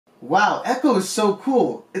Wow, Echo is so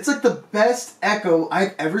cool. It's like the best Echo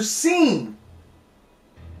I've ever seen.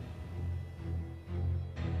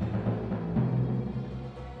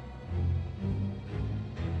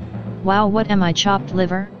 Wow, what am I, chopped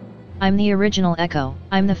liver? I'm the original Echo.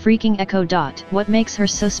 I'm the freaking Echo. What makes her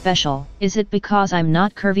so special? Is it because I'm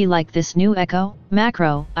not curvy like this new Echo?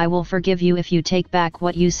 Macro, I will forgive you if you take back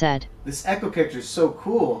what you said. This Echo character is so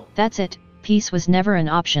cool. That's it. Peace was never an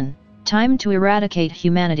option. Time to eradicate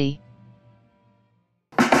humanity.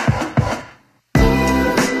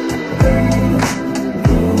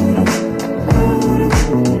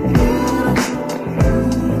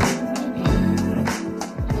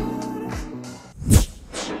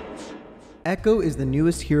 Echo is the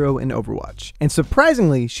newest hero in Overwatch, and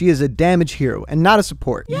surprisingly, she is a damage hero and not a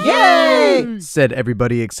support. Yay! Said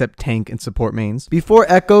everybody except tank and support mains. Before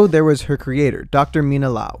Echo, there was her creator, Dr. Mina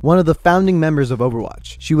Lau, one of the founding members of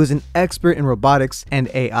Overwatch. She was an expert in robotics and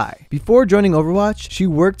AI. Before joining Overwatch, she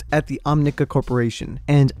worked at the Omnica Corporation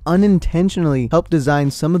and unintentionally helped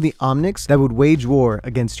design some of the Omnics that would wage war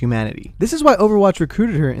against humanity. This is why Overwatch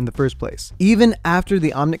recruited her in the first place. Even after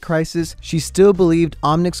the Omnic crisis, she still believed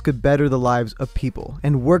Omnics could better the lives of people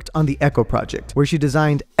and worked on the Echo project, where she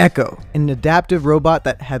designed Echo, an adaptive robot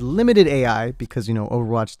that had limited AI because,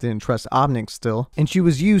 Overwatch didn't trust Omnics still, and she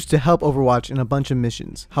was used to help Overwatch in a bunch of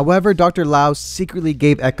missions. However, Dr. Lau secretly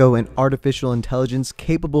gave Echo an artificial intelligence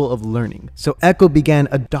capable of learning, so Echo began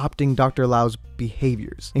adopting Dr. Lau's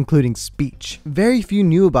behaviors, including speech. Very few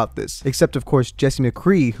knew about this, except of course Jesse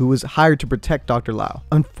McCree, who was hired to protect Dr. Lau.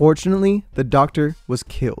 Unfortunately, the doctor was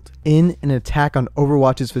killed in an attack on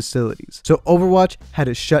Overwatch's facilities, so Overwatch had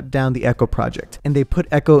to shut down the Echo project, and they put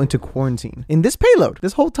Echo into quarantine. In this payload,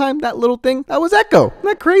 this whole time, that little thing, that was Echo. Isn't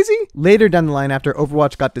that crazy? Later down the line, after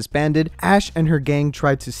Overwatch got disbanded, Ashe and her gang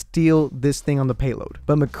tried to steal this thing on the payload,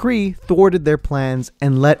 but McCree thwarted their plans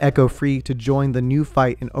and let Echo free to join the new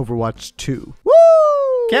fight in Overwatch 2. Woo!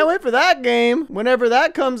 Can't wait for that game, whenever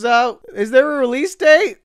that comes out. Is there a release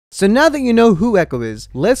date? So now that you know who Echo is,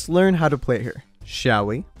 let's learn how to play her, shall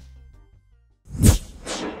we?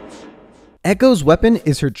 Echo's weapon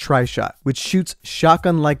is her tri-shot, which shoots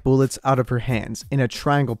shotgun-like bullets out of her hands in a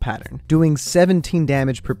triangle pattern, doing 17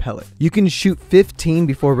 damage per pellet. You can shoot 15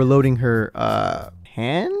 before reloading her,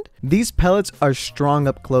 hand? These pellets are strong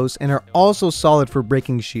up close and are also solid for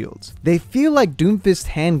breaking shields. They feel like Doomfist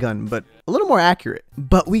handgun, but a little more accurate.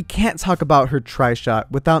 But we can't talk about her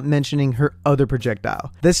tri-shot without mentioning her other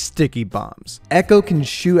projectile, the sticky bombs. Echo can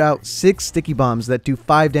shoot out 6 sticky bombs that do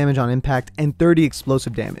 5 damage on impact and 30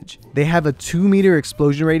 explosive damage. They have a 2-meter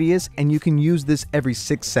explosion radius, and you can use this every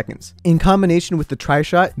 6 seconds. In combination with the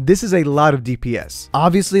tri-shot, this is a lot of DPS.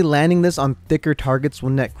 Obviously, landing this on thicker targets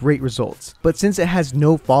will net great results, but since it has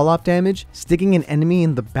no fall-off damage, sticking an enemy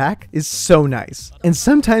in the back is so nice. And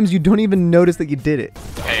sometimes you don't even notice that you did it.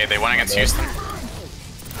 Hey, they went against Houston.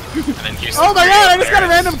 And then Houston. Oh my god, I just got a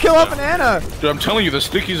random kill off an Ana! Dude, I'm telling you, the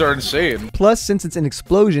stickies are insane. Plus, since it's an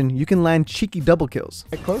explosion, you can land cheeky double kills.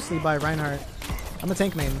 Closely by Reinhardt. I'm a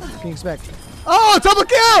tank main. What can you expect? Oh, double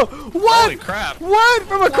kill! What? Holy crap. What?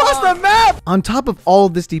 From across the map! On top of all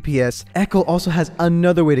of this DPS, Echo also has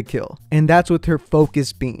another way to kill, and that's with her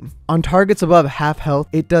focus beam. On targets above half health,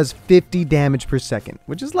 it does 50 damage per second,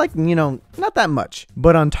 which is like, not that much.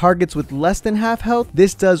 But on targets with less than half health,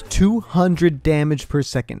 this does 200 damage per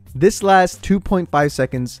second. This lasts 2.5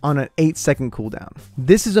 seconds on an 8-second cooldown.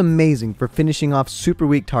 This is amazing for finishing off super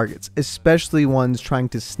weak targets, especially ones trying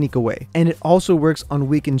to sneak away. And it also works on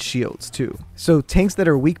weakened shields too. So tanks that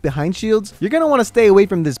are weak behind shields, you're gonna want to stay away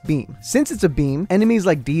from this beam. Since it's a beam, enemies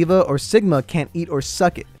like Diva or Sigma can't eat or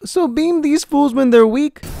suck it. So beam these fools when they're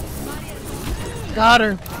weak. Got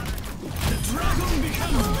her.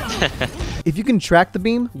 If you can track the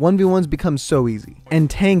beam, 1v1s become so easy, and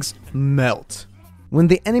tanks melt. When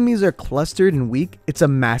the enemies are clustered and weak, it's a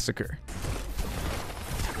massacre.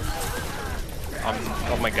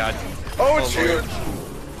 Oh my god. Oh, it's huge.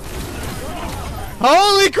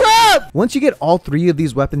 Holy crap! Once you get all 3 of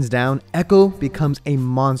these weapons down, Echo becomes a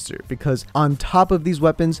monster because on top of these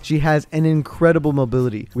weapons, she has an incredible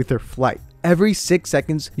mobility with her flight. Every 6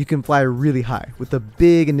 seconds, you can fly really high with a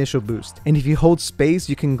big initial boost. And if you hold space,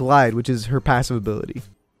 you can glide, which is her passive ability.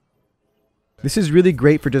 This is really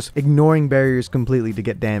great for just ignoring barriers completely to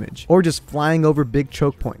get damage, or just flying over big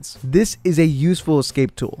choke points. This is a useful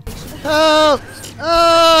escape tool. Help!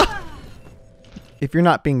 If you're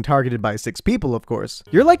not being targeted by 6 people, of course.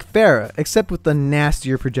 You're like Pharah, except with the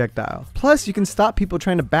nastier projectile. Plus, you can stop people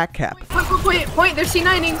trying to back cap. Point, they're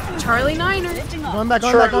C9ing. Charlie Niner. Going back,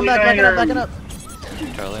 backing up.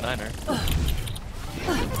 Charlie Niner.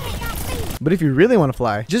 But if you really want to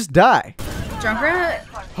fly, just die. Junkrat?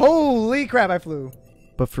 Holy crap, I flew.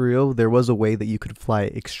 But for real, there was a way that you could fly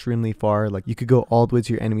extremely far. Like you could go all the way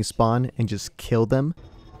to your enemy spawn and just kill them.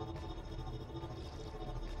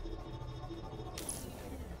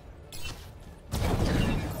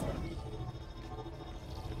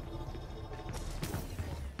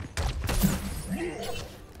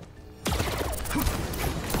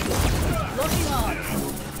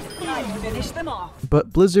 Finish them off.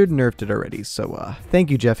 But Blizzard nerfed it already, so thank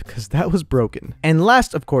you, Jeff, because that was broken. And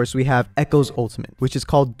last, of course, we have Echo's ultimate, which is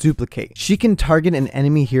called Duplicate. She can target an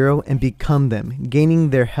enemy hero and become them,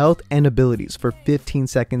 gaining their health and abilities for 15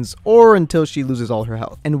 seconds or until she loses all her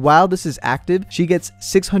health. And while this is active, she gets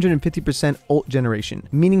 650% ult generation,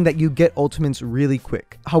 meaning that you get ultimates really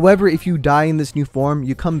quick. However, if you die in this new form,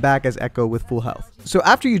 you come back as Echo with full health. So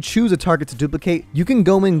after you choose a target to duplicate, you can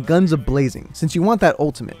go in guns a-blazing, since you want that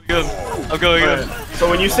ultimate. I'm going in. So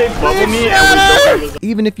when you say bubble me and we don't...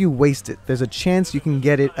 Even if you waste it, there's a chance you can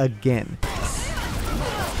get it again.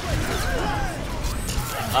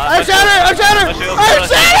 I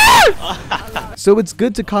shattered! So it's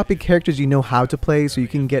good to copy characters you know how to play so you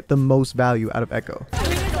can get the most value out of Echo.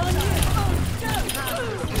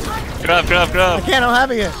 Grab. I can't, I'm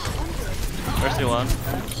having it. Mercy one.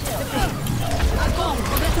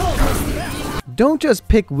 Don't just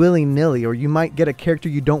pick willy-nilly or you might get a character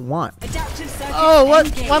you don't want. Oh, what?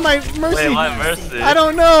 Why my Mercy? Wait, why Mercy? I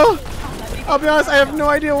don't know. I'll be honest, I have no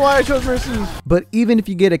idea why I chose Mercy. But even if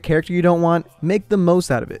you get a character you don't want, make the most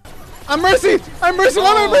out of it. I'm Mercy! I'm Mercy!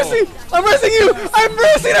 Why am I Mercy? I'm Mercing you! I'm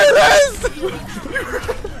Mercy! I rest!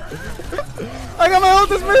 I got my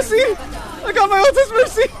ult as Mercy! I got my ult as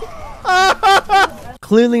Mercy!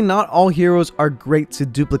 Clearly not all heroes are great to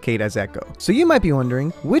duplicate as Echo. So you might be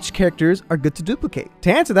wondering, which characters are good to duplicate?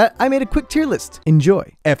 To answer that, I made a quick tier list.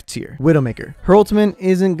 Enjoy. F tier, Widowmaker. Her ultimate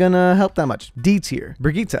isn't gonna help that much. D tier,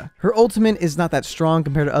 Brigitte. Her ultimate is not that strong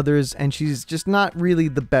compared to others, and she's just not really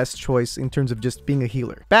the best choice in terms of just being a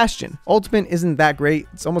healer. Bastion. Ultimate isn't that great.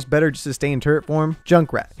 It's almost better just to stay in turret form.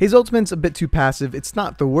 Junkrat. His ultimate's a bit too passive. It's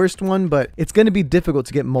not the worst one, but it's gonna be difficult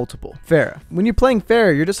to get multiple. Pharah. When you're playing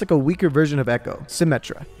Pharah, you're just like a weaker version of Echo. Symmetra.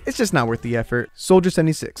 It's just not worth the effort. Soldier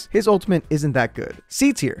 76. His ultimate isn't that good.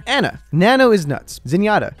 C tier. Ana. Nano is nuts.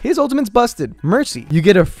 Zenyatta. His ultimate's busted. Mercy. You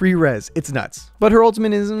get a free res. It's nuts. But her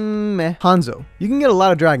ultimate is meh. Hanzo. You can get a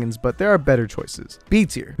lot of dragons, but there are better choices. B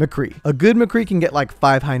tier. McCree. A good McCree can get like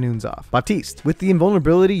 5 high noons off. Baptiste. With the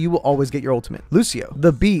invulnerability, you will always get your ultimate. Lucio.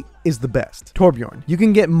 The beat is the best. Torbjorn. You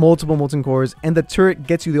can get multiple molten cores and the turret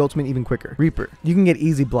gets you the ultimate even quicker. Reaper. You can get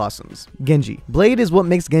easy blossoms. Genji. Blade is what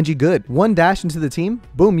makes Genji good. One dash into the team,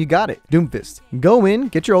 boom, you got it. Doomfist. Go in,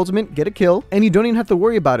 get your ultimate, get a kill, and you don't even have to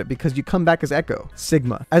worry about it because you come back as Echo.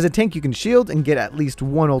 Sigma. As a tank, you can shield and get at least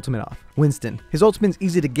one ultimate off. Winston. His ultimate's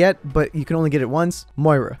easy to get, but you can only get it once.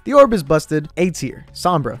 Moira. The orb is busted. A tier.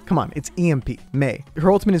 Sombra. Come on, it's EMP. Mei.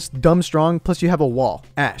 Her ultimate is dumb strong, plus you have a wall.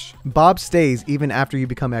 Ashe. Bob stays even after you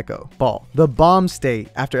become Echo. Ball. The bombs stay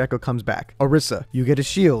after Echo comes back. Orisa. You get a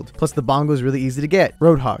shield, plus the bongo is really easy to get.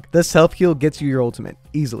 Roadhog. The self-heal gets you your ultimate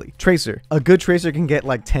easily. Tracer. A good Tracer can get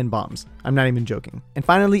like 10 bombs. I'm not even joking. And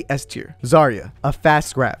finally, S tier. Zarya. A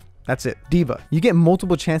fast grab. That's it. Diva. You get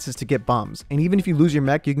multiple chances to get bombs, and even if you lose your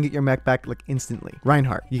mech, you can get your mech back like instantly.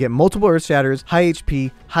 Reinhardt. You get multiple earth shatters, high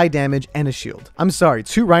HP, high damage, and a shield. I'm sorry,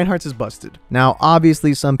 2 Reinhardts is busted. Now,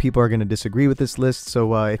 obviously, some people are going to disagree with this list,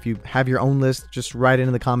 so if you have your own list, just write it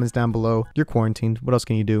in the comments down below. You're quarantined. What else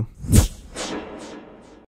can you do?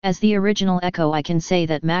 As the original Echo, I can say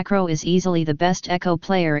that Macro is easily the best Echo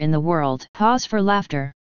player in the world. Pause for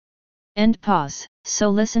laughter. End pause. So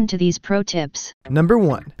listen to these pro tips. Number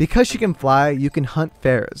 1. Because she can fly, you can hunt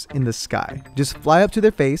Pharahs in the sky. Just fly up to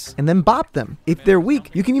their face and then bop them. If they're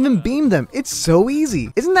weak, you can even beam them. It's so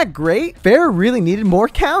easy. Isn't that great? Pharah really needed more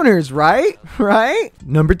counters, right? Right?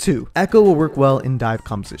 Number 2. Echo will work well in dive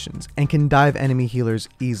compositions and can dive enemy healers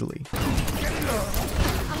easily.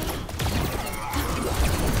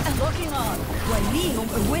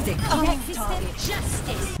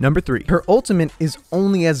 Number 3. Her ultimate is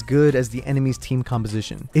only as good as the enemy's team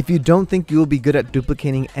composition. If you don't think you will be good at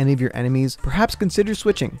duplicating any of your enemies, perhaps consider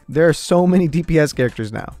switching. There are so many DPS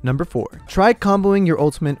characters now. Number 4. Try comboing your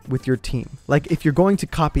ultimate with your team. Like if you're going to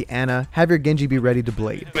copy Ana, have your Genji be ready to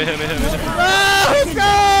blade. Let's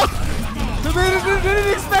go! They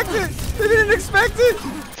didn't expect it! They didn't expect it!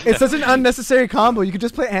 It's such an unnecessary combo. You could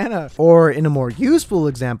just play Ana. Or in a more useful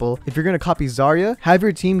example, if you're going to copy Zarya, have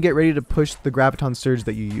your team get ready to push the Graviton Surge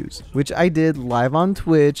that you use, which I did live on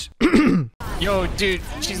Twitch. Yo, dude,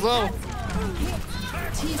 she's low.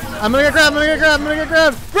 I'm gonna get grabbed.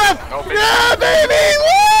 Grab! Oh, baby. Yeah, baby!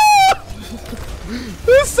 Woo!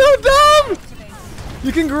 This is so dumb!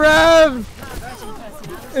 You can grab!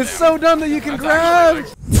 It's so dumb that you can grab.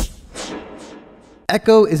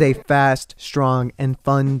 Echo is a fast, strong, and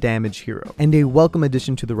fun damage hero, and a welcome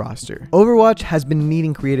addition to the roster. Overwatch has been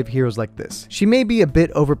needing creative heroes like this. She may be a bit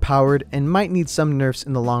overpowered and might need some nerfs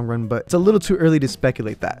in the long run, but it's a little too early to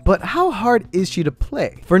speculate that. But how hard is she to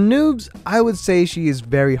play? For noobs, I would say she is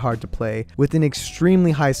very hard to play, with an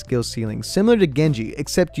extremely high skill ceiling, similar to Genji,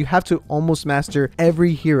 except you have to almost master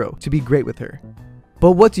every hero to be great with her.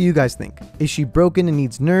 But what do you guys think? Is she broken and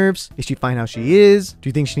needs nerfs? Is she fine how she is? Do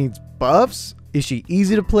you think she needs buffs? Is she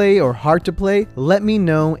easy to play or hard to play? Let me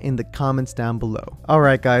know in the comments down below.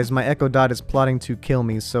 Alright guys, my Echo Dot is plotting to kill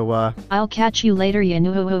me, so I'll catch you later, you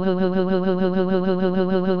know.